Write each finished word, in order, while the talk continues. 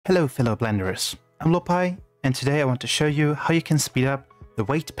Hello fellow Blenderers, I'm Lopai, and today I want to show you how you can speed up the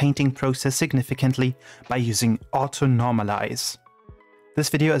weight painting process significantly by using Auto Normalize. This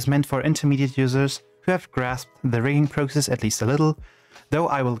video is meant for intermediate users who have grasped the rigging process at least a little, though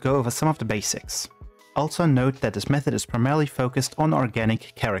I will go over some of the basics. Also note that this method is primarily focused on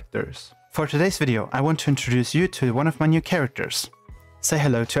organic characters. For today's video, I want to introduce you to one of my new characters. Say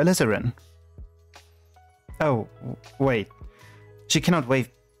hello to Alizarin. Oh, wait. She cannot wave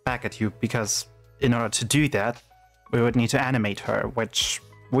back at you because in order to do that, we would need to animate her, which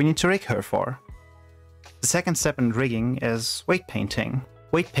we need to rig her for. The second step in rigging is weight painting.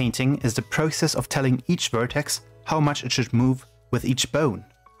 Weight painting is the process of telling each vertex how much it should move with each bone.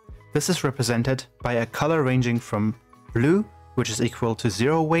 This is represented by a color ranging from blue, which is equal to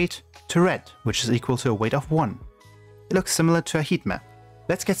 0 weight, to red, which is equal to a weight of 1. It looks similar to a heat map.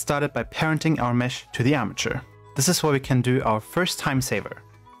 Let's get started by parenting our mesh to the armature. This is where we can do our first time saver.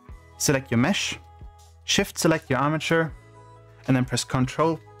 Select your mesh, shift select your armature, and then press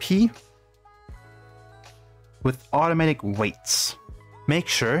Ctrl P with automatic weights. Make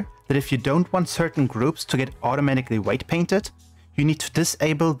sure that if you don't want certain groups to get automatically weight painted, you need to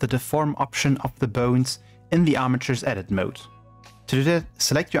disable the deform option of the bones in the armature's edit mode. To do that,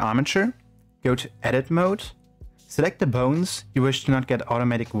 select your armature, go to edit mode, select the bones you wish to not get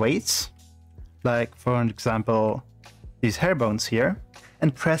automatic weights, like for example these hair bones here,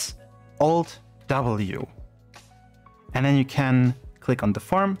 and press Alt W. And then you can click on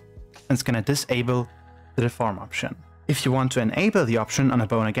deform, and it's going to disable the deform option. If you want to enable the option on a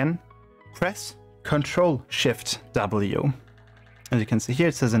bone again, press Ctrl Shift W. As you can see here,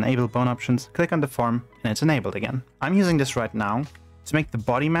 it says enable bone options, click on deform, and it's enabled again. I'm using this right now to make the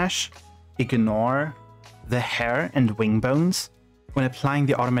body mesh ignore the hair and wing bones when applying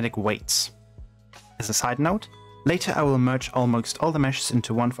the automatic weights. As a side note, later I will merge almost all the meshes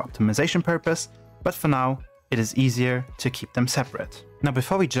into one for optimization purpose, but for now it is easier to keep them separate. Now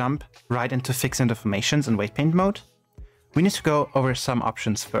before we jump right into fixing deformations in weight paint mode, we need to go over some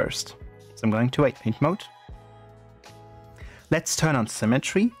options first. So I'm going to weight paint mode. Let's turn on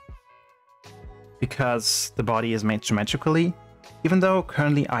symmetry, because the body is made symmetrically, even though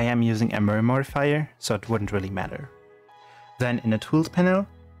currently I am using a mirror modifier, so it wouldn't really matter. Then in the tools panel,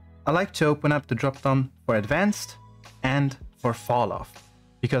 I like to open up the dropdown for advanced and for fall off,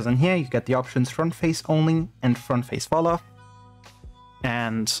 because in here you get the options front face only and front face fall off.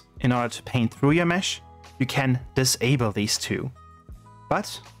 And in order to paint through your mesh, you can disable these two.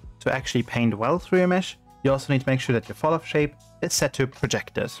 But to actually paint well through your mesh, you also need to make sure that your fall off shape is set to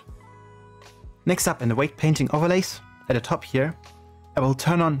projected. Next up in the weight painting overlays, at the top here, I will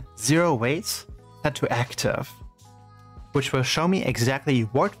turn on 0 weights set to active, which will show me exactly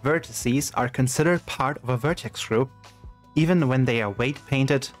what vertices are considered part of a vertex group, even when they are weight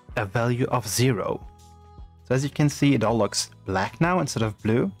painted a value of 0. So as you can see, it all looks black now instead of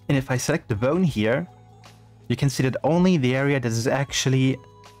blue. And if I select the bone here, you can see that only the area that is actually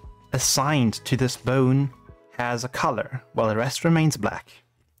assigned to this bone has a color, while the rest remains black.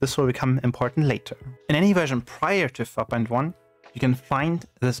 This will become important later. In any version prior to 4.1, you can find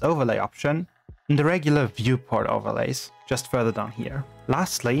this overlay option in the regular viewport overlays, just further down here.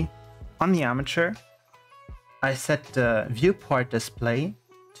 Lastly, on the armature, I set the viewport display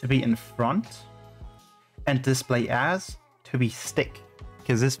to be in front and display as to be stick,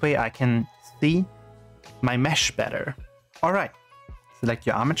 because this way I can see my mesh better. Alright, select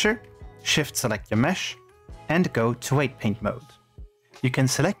your armature, shift select your mesh, and go to weight paint mode. You can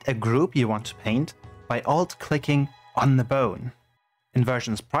select a group you want to paint by alt-clicking on the bone. In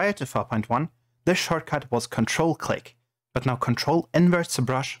versions prior to 4.1, this shortcut was Control-click, but now Control inverts the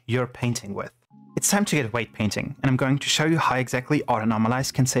brush you're painting with. It's time to get weight painting, and I'm going to show you how exactly Auto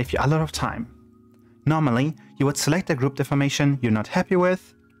Normalize can save you a lot of time. Normally, you would select a group deformation you're not happy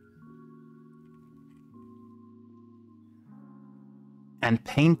with, and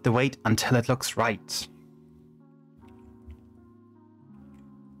paint the weight until it looks right.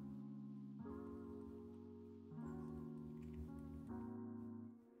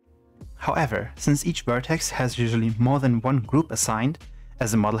 However, since each vertex has usually more than one group assigned, as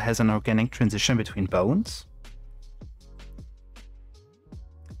the model has an organic transition between bones,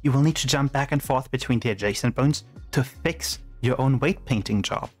 you will need to jump back and forth between the adjacent bones to fix your own weight painting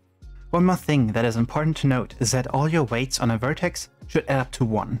job. One more thing that is important to note is that all your weights on a vertex should add up to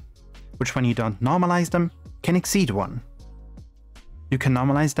 1, which when you don't normalize them, can exceed 1. You can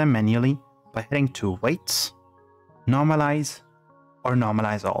normalize them manually by heading to Weights, Normalize, or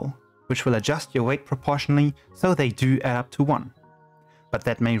Normalize All, which will adjust your weight proportionally so they do add up to 1. But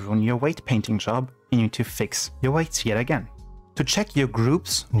that may ruin your weight painting job and you need to fix your weights yet again. To check your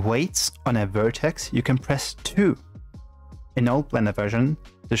group's weights on a vertex, you can press 2. In old Blender version,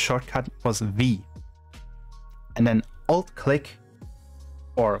 the shortcut was V. And then Alt-click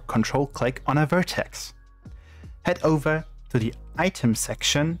or Control-click on a vertex. Head over to the Item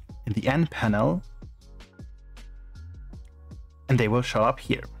section in the N panel, and they will show up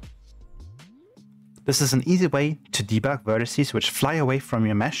here. This is an easy way to debug vertices which fly away from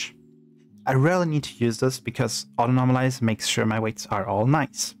your mesh. I rarely need to use this because Auto Normalize makes sure my weights are all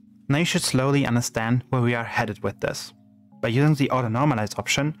nice. Now you should slowly understand where we are headed with this. By using the Auto Normalize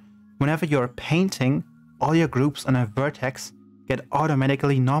option, whenever you're painting, all your groups on a vertex get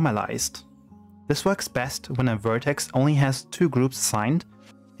automatically normalized. This works best when a vertex only has 2 groups assigned,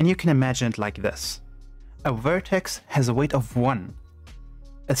 and you can imagine it like this. A vertex has a weight of 1,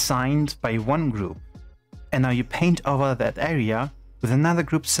 assigned by one group, and now you paint over that area with another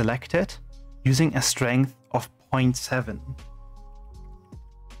group selected using a strength of 0.7.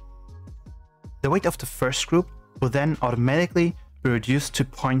 The weight of the first group will then automatically be reduced to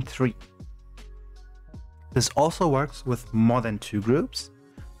 0.3. This also works with more than 2 groups,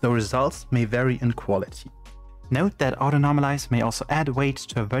 though results may vary in quality. Note that Auto Normalize may also add weight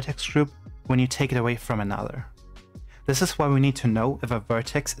to a vertex group when you take it away from another. This is why we need to know if a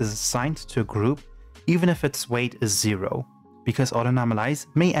vertex is assigned to a group even if its weight is 0, because Auto Normalize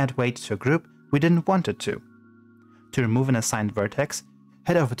may add weight to a group we didn't want it to. To remove an assigned vertex,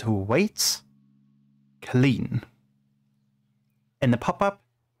 head over to Weights, Clean. In the pop-up,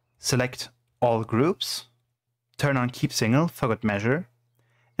 select All Groups, turn on Keep Single for good measure,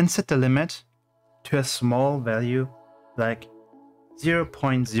 and set the limit to a small value like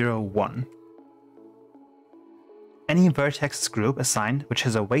 0.01. Any vertex group assigned which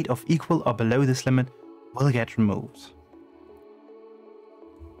has a weight of equal or below this limit will get removed.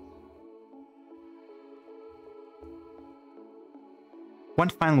 One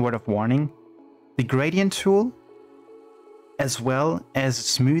final word of warning: the gradient tool as well as the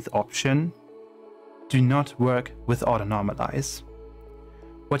smooth option do not work with Auto Normalize.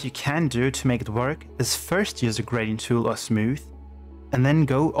 What you can do to make it work is first use a gradient tool or smooth, and then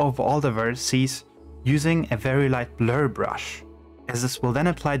go over all the vertices using a very light blur brush, as this will then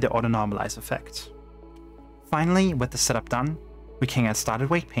apply the Auto Normalize effect. Finally, with the setup done, we can get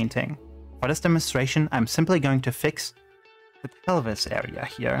started weight painting. For this demonstration, I'm simply going to fix the pelvis area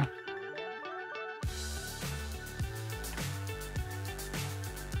here.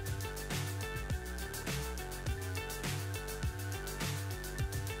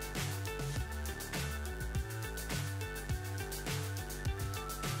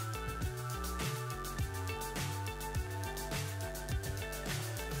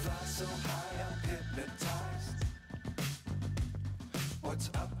 What's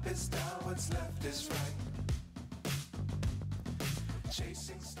up is down, what's left is right.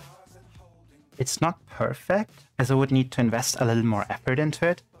 Chasing stars and holding. It's not perfect, as I would need to invest a little more effort into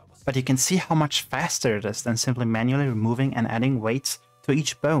it, but you can see how much faster it is than simply manually removing and adding weights to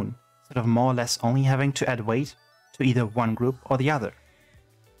each bone, instead of more or less only having to add weight to either one group or the other.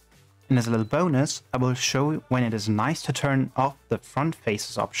 And as a little bonus, I will show you when it is nice to turn off the front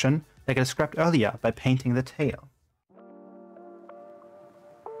faces option like I described earlier by painting the tail.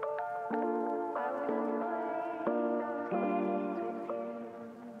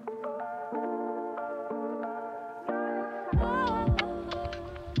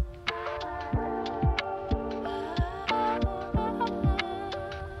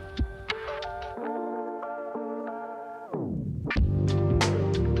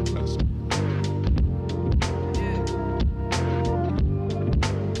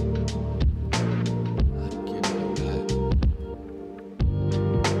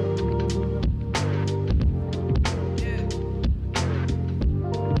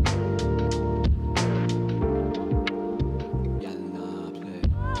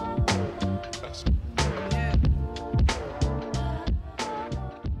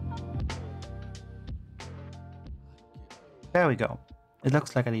 There we go. It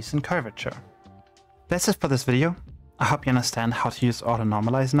looks like a decent curvature. That's it for this video. I hope you understand how to use Auto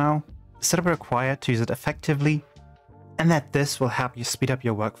Normalize now, the setup required to use it effectively, and that this will help you speed up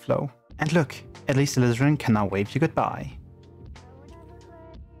your workflow. And look, at least the lizard can now wave you goodbye.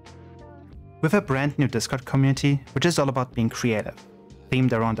 We have a brand new Discord community, which is all about being creative,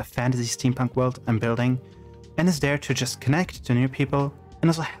 themed around the fantasy steampunk world I'm building, and is there to just connect to new people and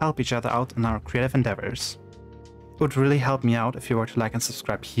also help each other out in our creative endeavors. It would really help me out if you were to like and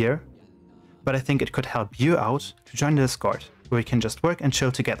subscribe here, but I think it could help you out to join the Discord, where we can just work and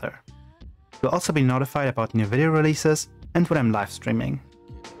chill together. You'll also be notified about new video releases and when I'm live streaming.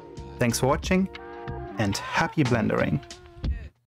 Thanks for watching, and happy blendering!